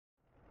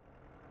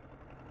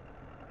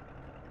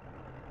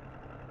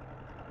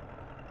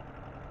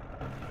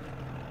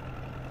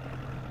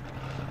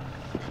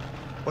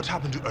What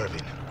happened to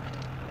Irving?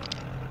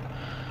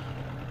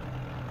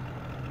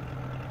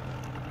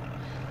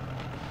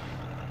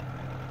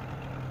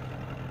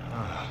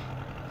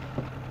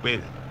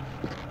 Well,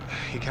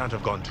 he can't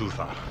have gone too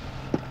far.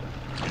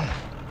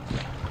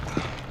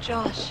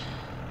 Josh.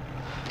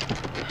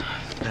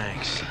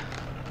 Thanks.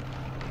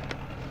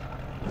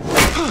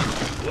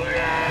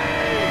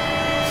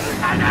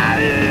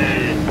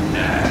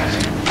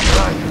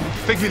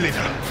 Thank me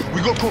later.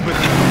 We got company.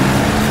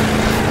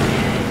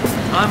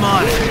 I'm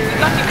on it.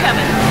 Got you,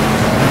 Kevin.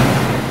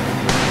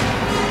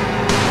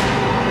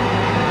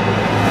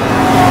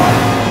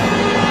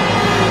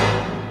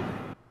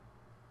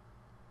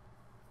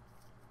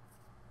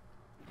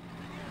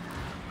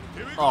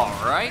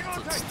 Alright,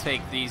 let's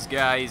take these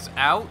guys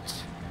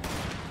out.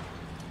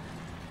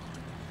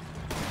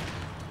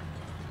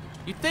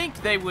 You'd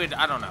think they would,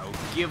 I don't know,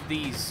 give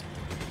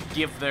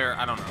their,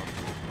 I don't know.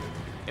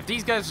 If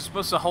these guys are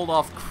supposed to hold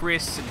off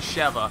Chris and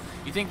Sheva,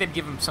 you'd think they'd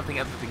give them something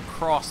other than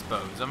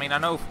crossbows. I mean, I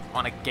know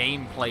on a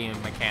gameplay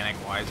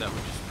mechanic-wise, that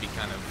would just be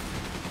kind of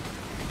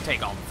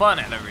take all the fun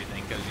out of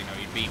everything, because, you know,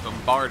 you'd be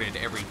bombarded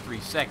every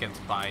 3 seconds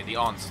by the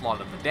onslaught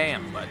of the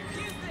dam, but...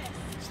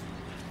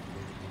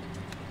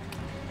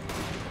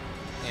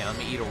 Yeah, let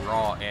me eat a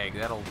raw egg.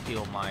 That'll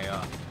heal my,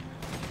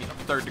 you know,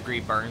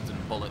 3rd-degree burns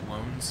and bullet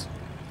wounds.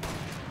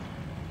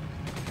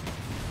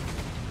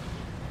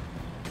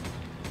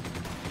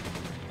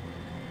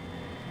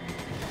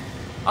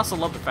 I also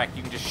love the fact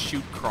you can just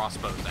shoot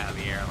crossbows out of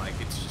the air, like,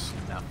 it's just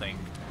nothing.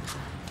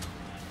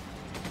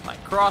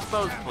 Like,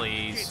 crossbows,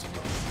 please.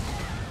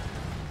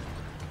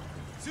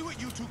 See what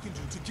you two can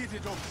do to get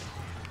it over.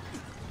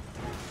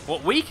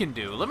 What we can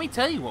do, let me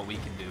tell you what we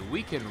can do.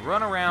 We can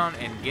run around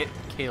and get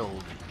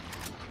killed.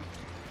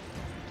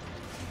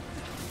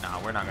 Nah,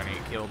 we're not gonna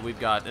get killed. We're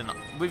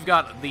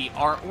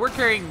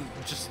carrying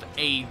just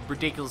a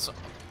ridiculous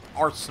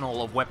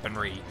arsenal of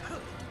weaponry.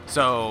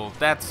 So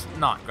that's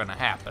not gonna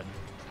happen.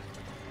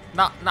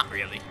 Not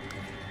really.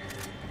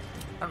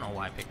 I don't know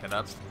why I picked it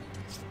up.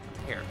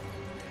 Here.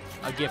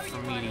 A gift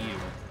from me to you.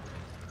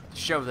 To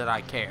show that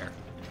I care.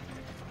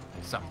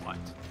 Somewhat.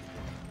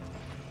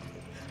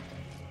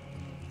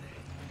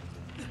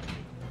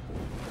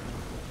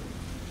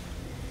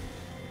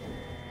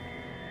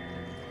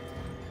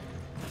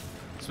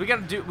 So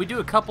we do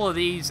a couple of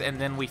these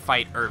and then we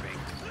fight Irving.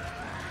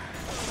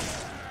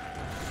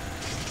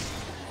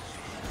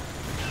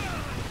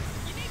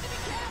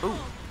 Ooh.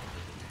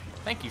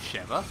 Thank you,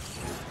 Sheva.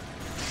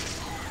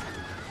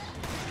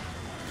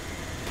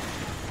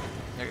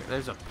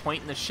 There's a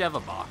point in the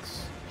Sheva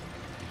box.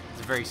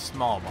 It's a very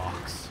small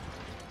box.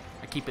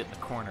 I keep it in the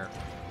corner.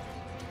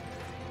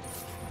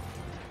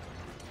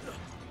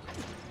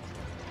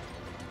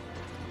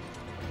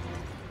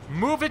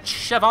 Move it,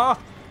 Sheva!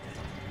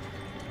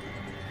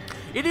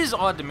 It is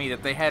odd to me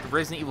that they had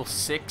Resident Evil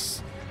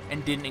 6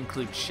 and didn't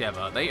include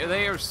Sheva.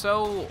 They are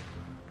so...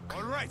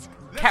 All right.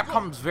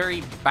 Capcom's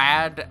very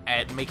bad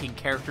at making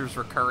characters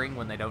recurring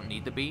when they don't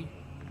need to be.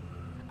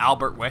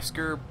 Albert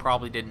Wesker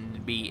probably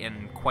didn't be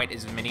in quite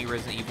as many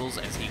Resident Evils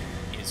as he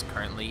is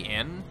currently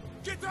in.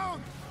 Get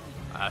down.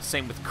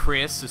 Same with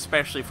Chris,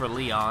 especially for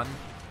Leon,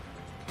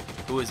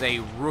 who is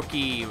a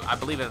rookie, I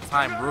believe at the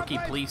time, rookie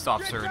police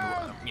officer,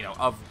 you know,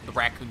 of the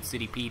Raccoon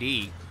City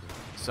PD.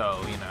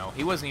 So, you know,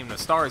 he wasn't even a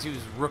star, he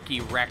was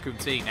rookie Raccoon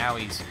City. Now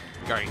he's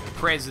guarding the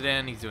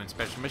president, he's doing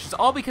special missions,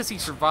 all because he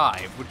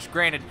survived, which,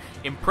 granted,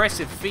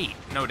 impressive feat,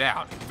 no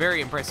doubt. Very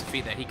impressive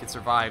feat that he could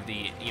survive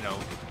the, you know,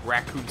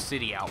 Raccoon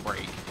City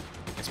outbreak,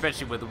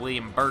 especially with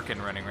William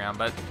Birkin running around.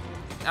 But,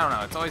 I don't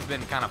know, it's always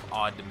been kind of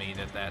odd to me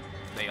that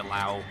they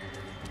allow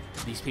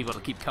these people to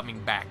keep coming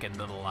back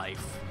into the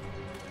life.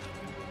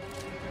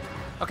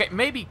 Okay,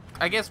 maybe,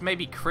 I guess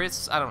maybe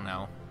Chris, I don't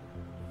know.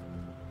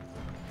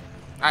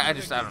 I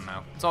don't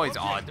know. It's always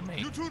odd to me.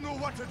 You two know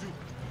what to do.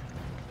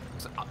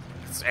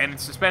 And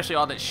it's especially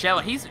odd that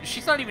Sheva,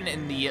 she's not even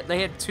in the... They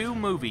had 2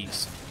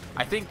 movies.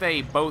 I think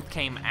they both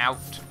came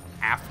out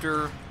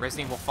after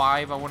Resident Evil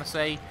 5, I want to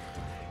say.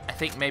 I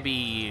think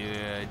maybe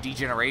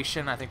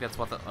Degeneration. I think that's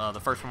what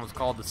the first one was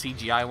called, the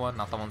CGI one,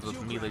 not the ones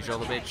with Mila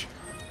Jovovich.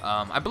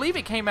 I believe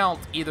it came out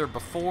either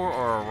before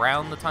or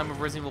around the time of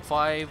Resident Evil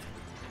 5.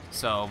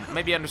 So,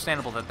 maybe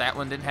understandable that that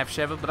one didn't have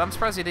Sheva, but I'm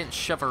surprised they didn't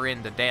shove her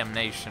into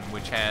Damnation,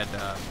 which had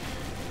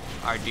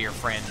our dear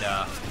friend,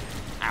 ow,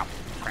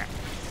 crap.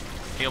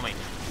 Heal me.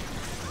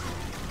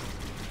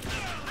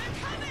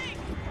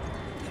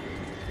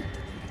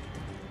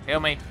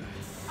 Heal me.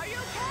 Are you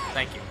okay?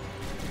 Thank you.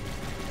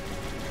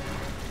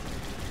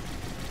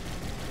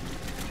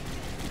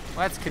 Well,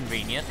 that's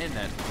convenient, isn't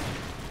it?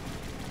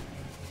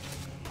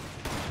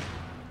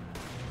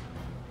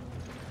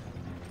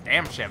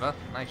 Damn, Sheva.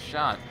 Nice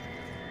shot.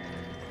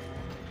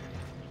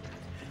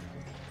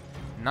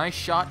 Nice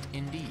shot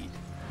indeed.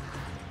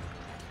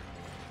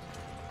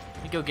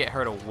 Let me go get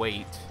her to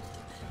wait.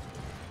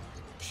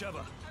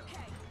 Sheva.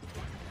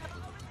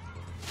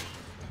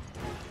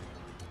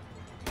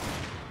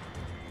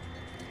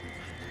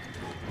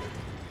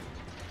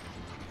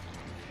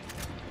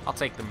 I'll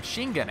take the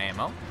machine gun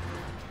ammo.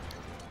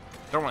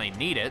 Don't really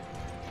need it.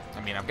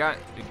 I mean, I've got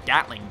a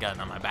Gatling gun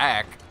on my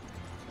back,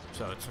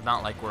 so it's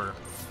not like we're,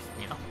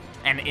 you know,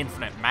 an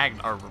infinite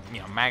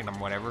magnum,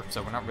 whatever.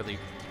 So we're not really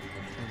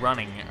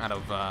running out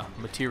of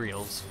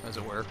materials, as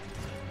it were.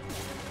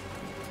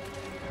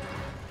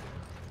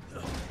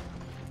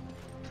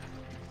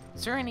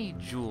 Is there any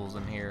jewels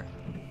in here?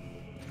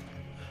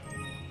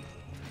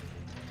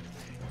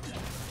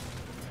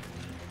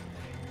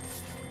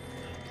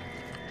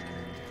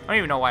 I don't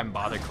even know why I'm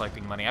bothered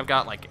collecting money. I've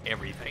got, like,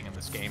 everything in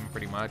this game,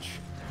 pretty much.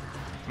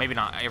 Maybe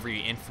not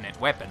every infinite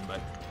weapon, but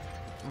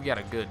we got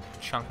a good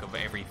chunk of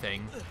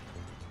everything.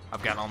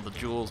 I've got all the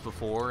jewels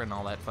before and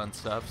all that fun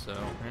stuff, so,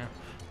 yeah.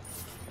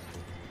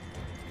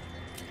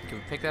 Can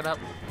we pick that up?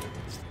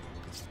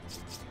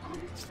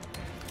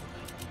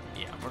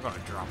 Yeah, we're gonna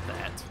drop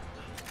that.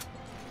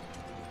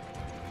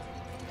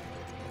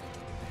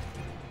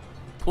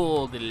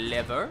 Pull the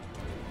lever.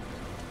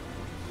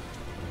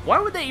 Why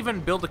would they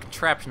even build a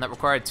contraption that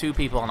required two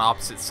people on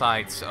opposite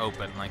sides to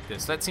open like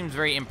this? That seems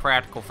very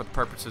impractical for the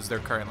purposes they're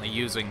currently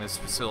using this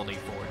facility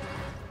for.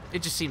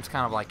 It just seems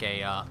kind of like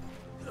a,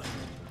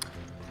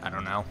 I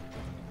don't know,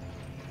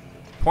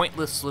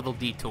 pointless little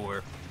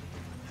detour.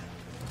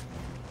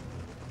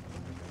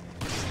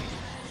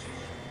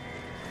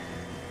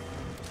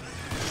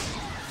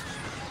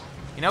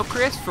 You know,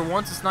 Chris, for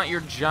once it's not your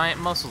giant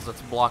muscles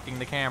that's blocking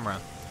the camera.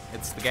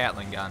 It's the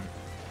Gatling gun.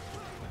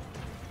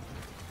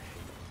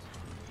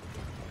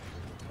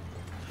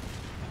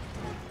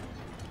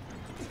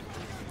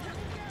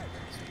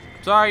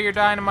 Sorry, your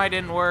dynamite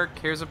didn't work.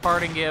 Here's a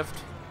parting gift.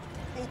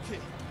 Okay,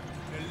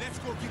 now let's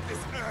go get this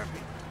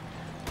Irving.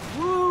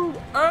 Woo!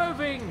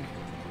 Irving!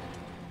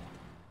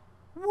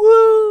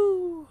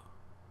 Woo!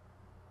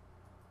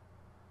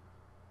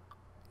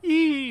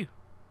 Yee!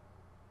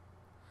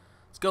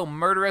 Let's go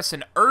murder us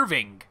in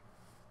Irving.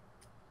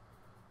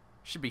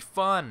 Should be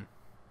fun.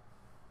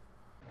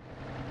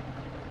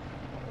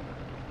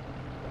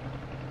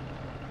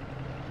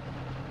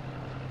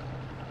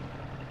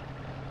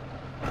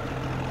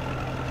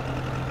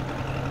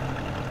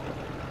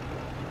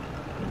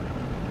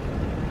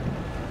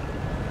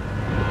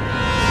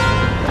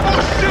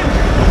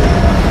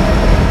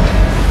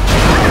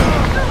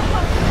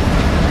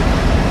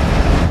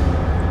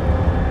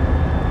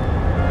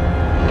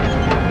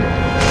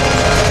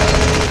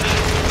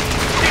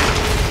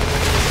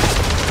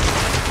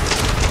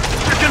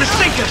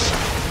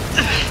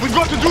 We've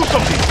got to do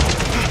something!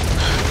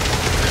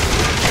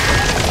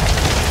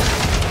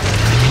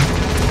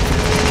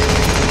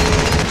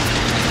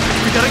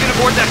 We gotta get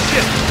aboard that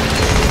ship!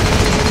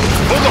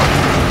 Hold on!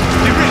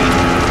 Get ready!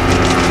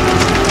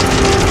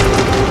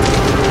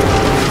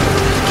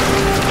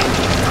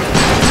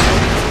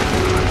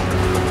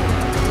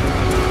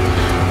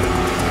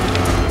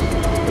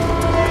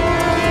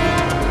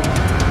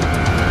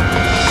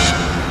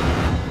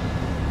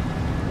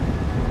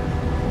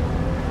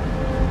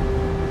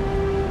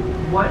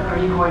 What are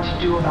you going to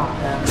do about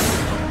them?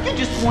 You're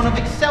just one of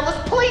Excella's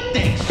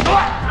playthings! It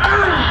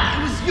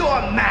was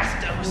your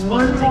master who was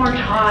supposed to One more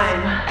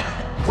time.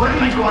 What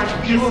are you going to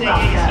do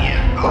about that?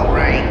 Here. All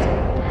right.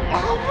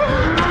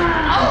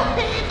 I'll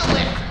handle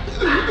it.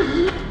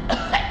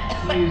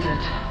 Use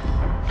it.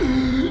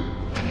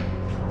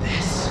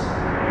 This.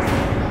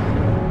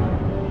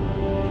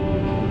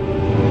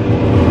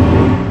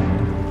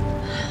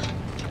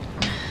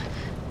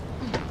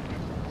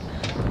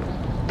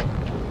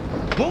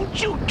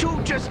 Won't you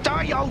two just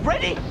die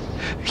already?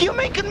 You're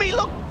making me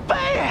look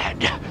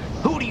bad.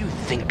 Who do you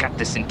think got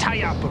this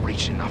entire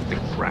operation off the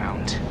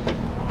ground?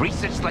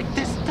 Research like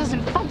this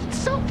doesn't fund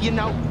itself, you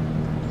know.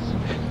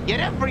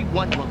 Yet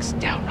everyone looks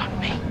down on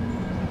me.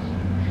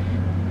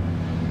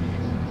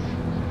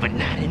 But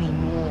not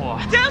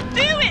anymore. Don't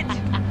do it!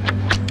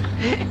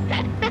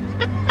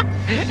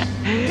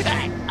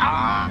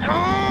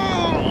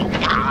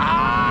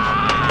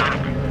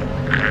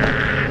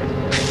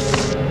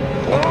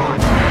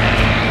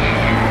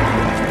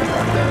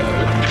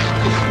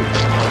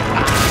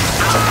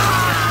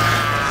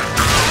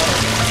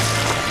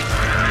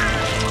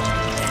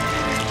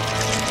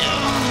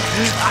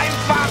 I'm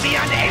far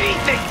beyond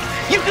anything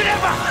you could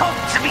ever hope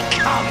to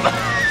become!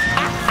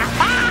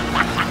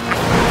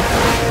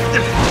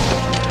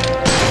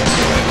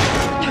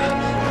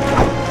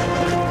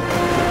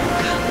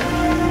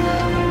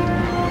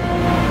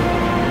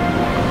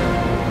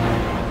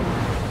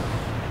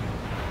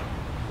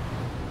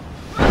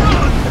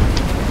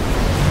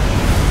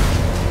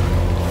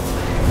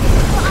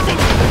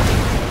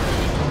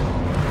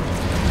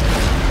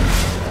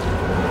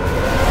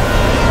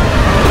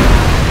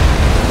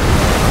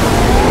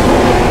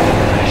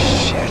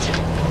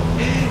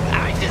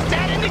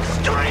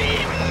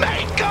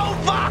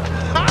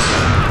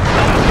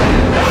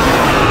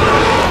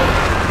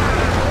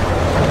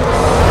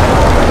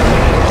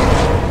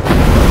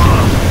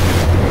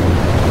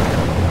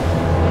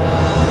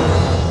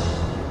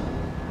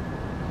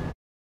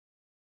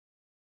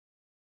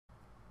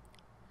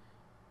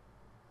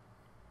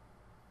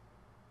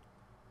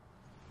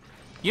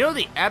 You know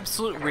the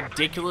absolute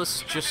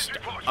ridiculous just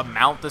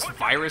amount this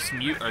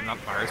parasite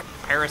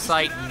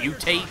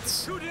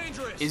mutates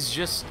is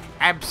just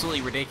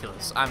absolutely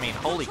ridiculous. I mean,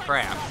 holy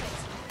crap.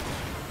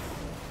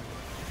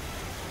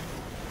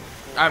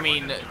 I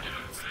mean,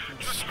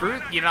 screw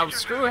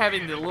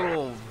having the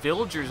little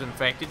villagers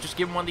infected. Just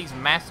give them one of these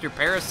master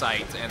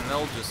parasites and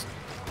they'll just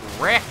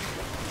wreck.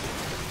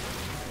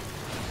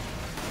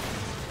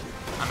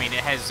 I mean, it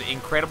has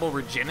incredible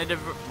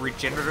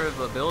regenerative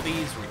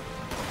abilities,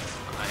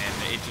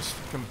 and it just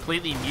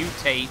completely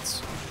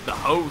mutates the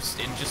host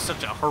in just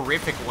such a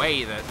horrific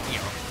way that, you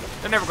know,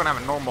 they're never going to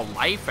have a normal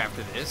life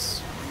after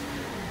this.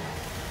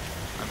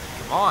 I mean,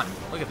 come on.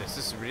 Look at this.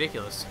 This is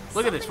ridiculous.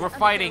 Look at this. We're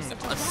fighting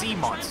a sea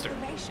monster.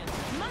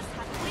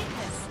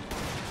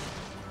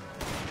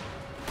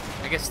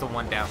 I guess the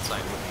one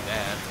downside would be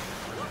that.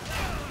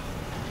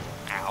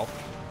 Ow.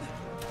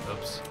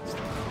 Oops.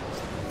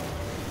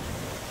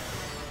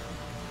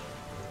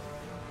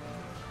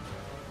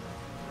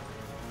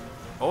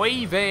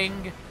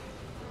 Irving!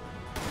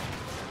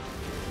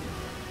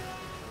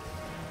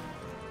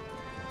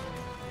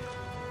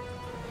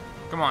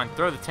 Come on,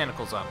 throw the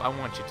tentacles up. I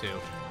want you to.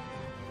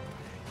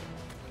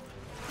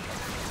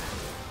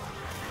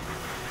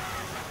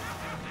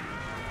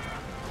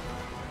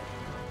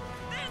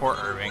 Poor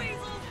Irving.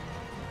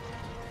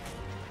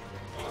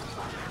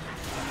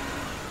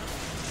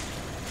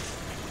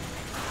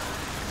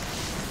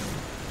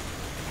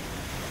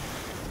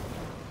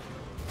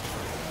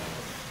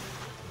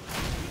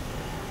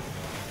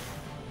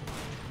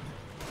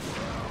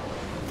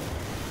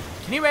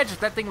 Can you imagine if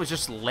that thing was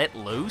just let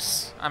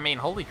loose? I mean,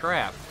 holy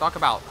crap. Talk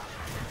about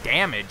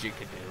damage it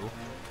could do.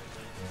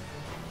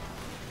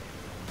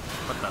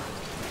 What the?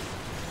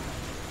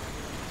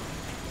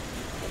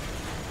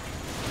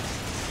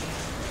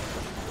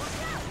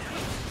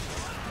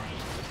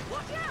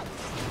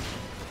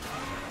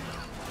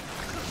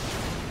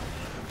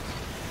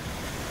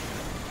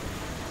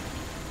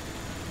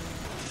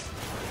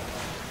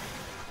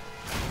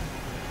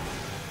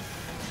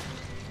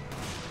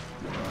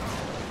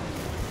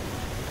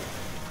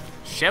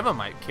 Sheva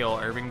might kill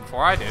Irving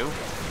before I do.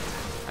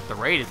 At the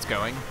rate it's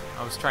going.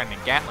 I was trying to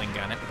Gatling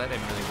gun it, but that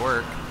didn't really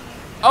work.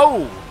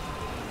 Oh!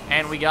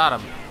 And we got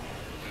him.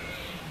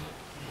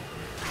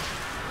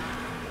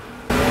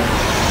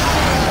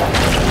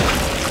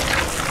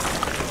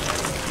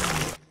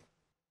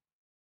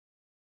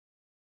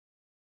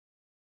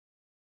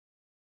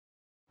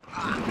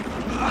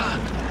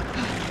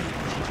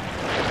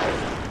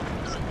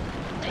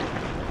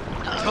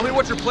 Tell me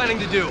what you're planning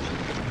to do.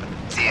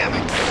 Damn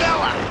it,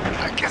 Stella!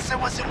 I guess I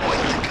wasn't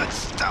worth the good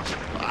stuff.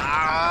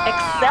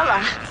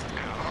 Excella.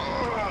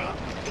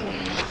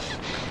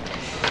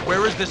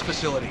 Where is this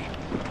facility?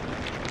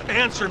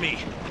 Answer me.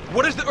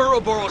 What is the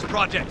Ouroboros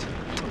project?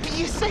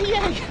 You say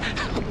yay?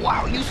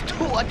 Wow, you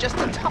two are just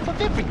on top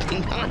of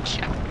everything, aren't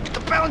you?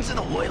 The balance of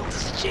the world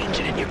is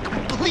changing and you're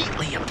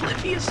completely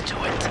oblivious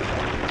to it.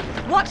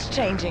 What's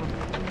changing?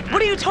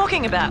 What are you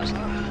talking about?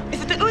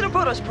 Is it the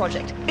Ouroboros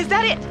project? Is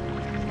that it?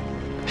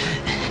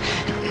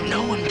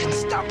 No one can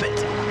stop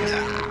it.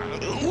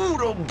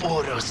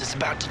 Ouroboros is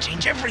about to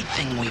change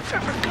everything we've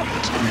ever come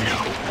to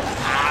know.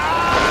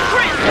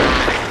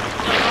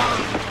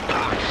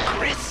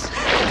 Chris!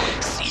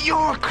 See,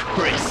 you're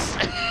Chris.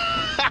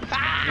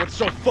 What's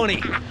so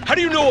funny? How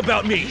do you know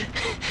about me?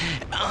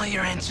 All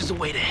your answers are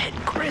way ahead,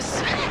 Chris.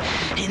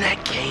 In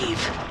that cave.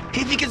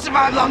 If you can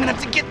survive long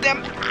enough to get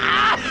them...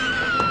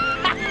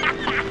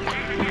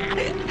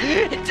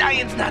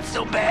 Italian's not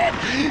so bad,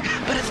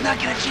 but it's not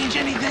gonna change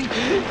anything.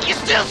 You're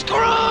still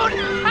screwed!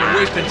 We're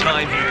wasting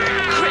time here.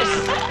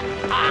 Chris!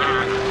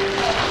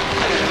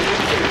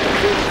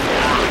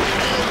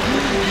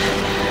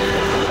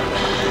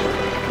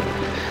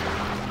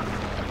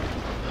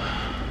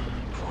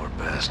 Poor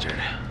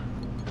bastard.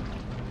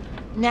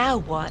 Now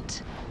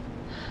what?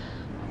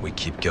 We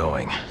keep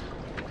going.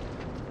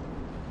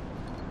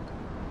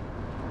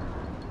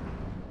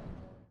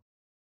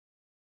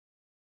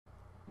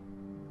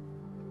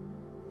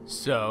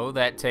 So,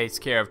 that takes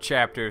care of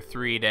Chapter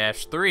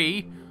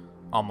 3-3.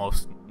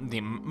 Almost the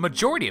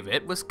majority of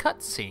it was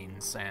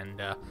cutscenes,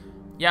 and,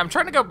 yeah, I'm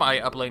trying to go by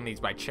uploading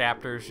these by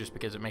chapters just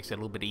because it makes it a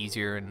little bit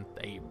easier, and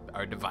they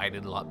are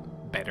divided a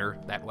lot better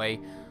that way.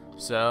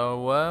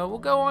 So, we'll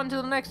go on to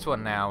the next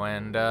one now,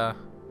 and,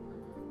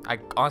 I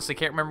honestly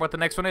can't remember what the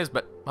next one is,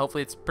 but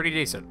hopefully it's pretty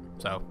decent.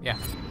 So, yeah.